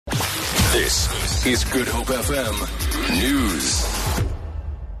This is Good Hope FM News.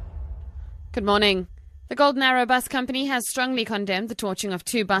 Good morning. The Golden Arrow Bus Company has strongly condemned the torching of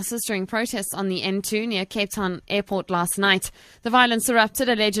two buses during protests on the N2 near Cape Town Airport last night. The violence erupted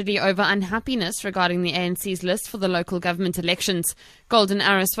allegedly over unhappiness regarding the ANC's list for the local government elections. Golden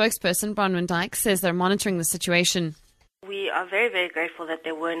Arrow spokesperson Bronwyn Dyke says they're monitoring the situation. We are very, very grateful that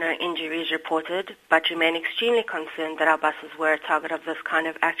there were no injuries reported, but remain extremely concerned that our buses were a target of this kind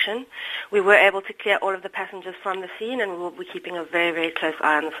of action. We were able to clear all of the passengers from the scene, and we will be keeping a very, very close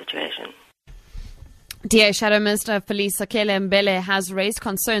eye on the situation. DA Shadow Minister of Police Sakele Mbele has raised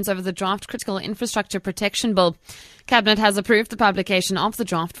concerns over the draft Critical Infrastructure Protection Bill. Cabinet has approved the publication of the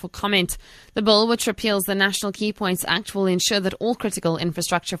draft for comment. The bill, which repeals the National Key Points Act, will ensure that all critical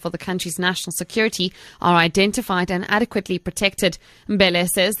infrastructure for the country's national security are identified and adequately protected. Mbele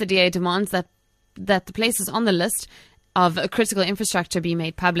says the DA demands that the places on the list of critical infrastructure be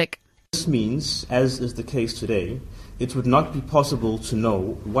made public. This means, as is the case today, it would not be possible to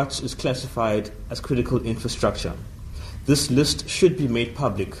know what is classified as critical infrastructure. This list should be made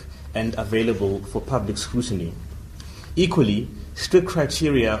public and available for public scrutiny. Equally, strict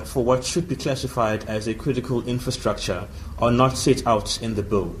criteria for what should be classified as a critical infrastructure are not set out in the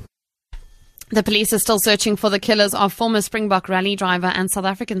bill. The police are still searching for the killers of former Springbok rally driver and South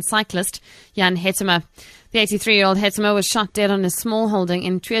African cyclist Jan Hettema. The 83-year-old Hettema was shot dead on a small holding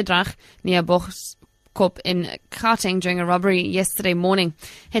in Tweedrag near Boskop in Gauteng during a robbery yesterday morning.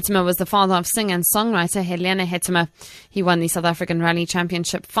 Hettema was the father of singer and songwriter Helene Hettema. He won the South African Rally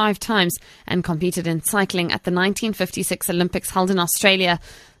Championship 5 times and competed in cycling at the 1956 Olympics held in Australia.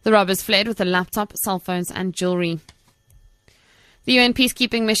 The robbers fled with a laptop, cell phones and jewellery. The UN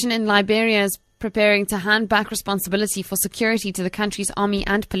peacekeeping mission in Liberia is preparing to hand back responsibility for security to the country's army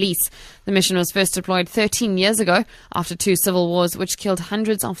and police. The mission was first deployed 13 years ago after 2 civil wars which killed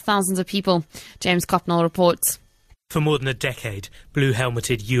hundreds of thousands of people. James Copnell reports. For more than a decade,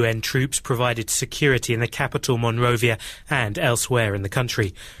 blue-helmeted UN troops provided security in the capital Monrovia and elsewhere in the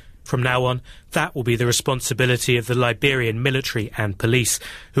country. From now on, that will be the responsibility of the Liberian military and police,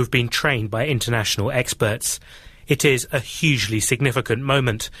 who have been trained by international experts. It is a hugely significant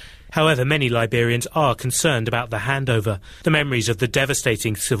moment. However, many Liberians are concerned about the handover. The memories of the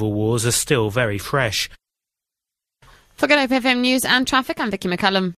devastating civil wars are still very fresh. For Good Hope FM News and Traffic, I'm Vicky McCullum.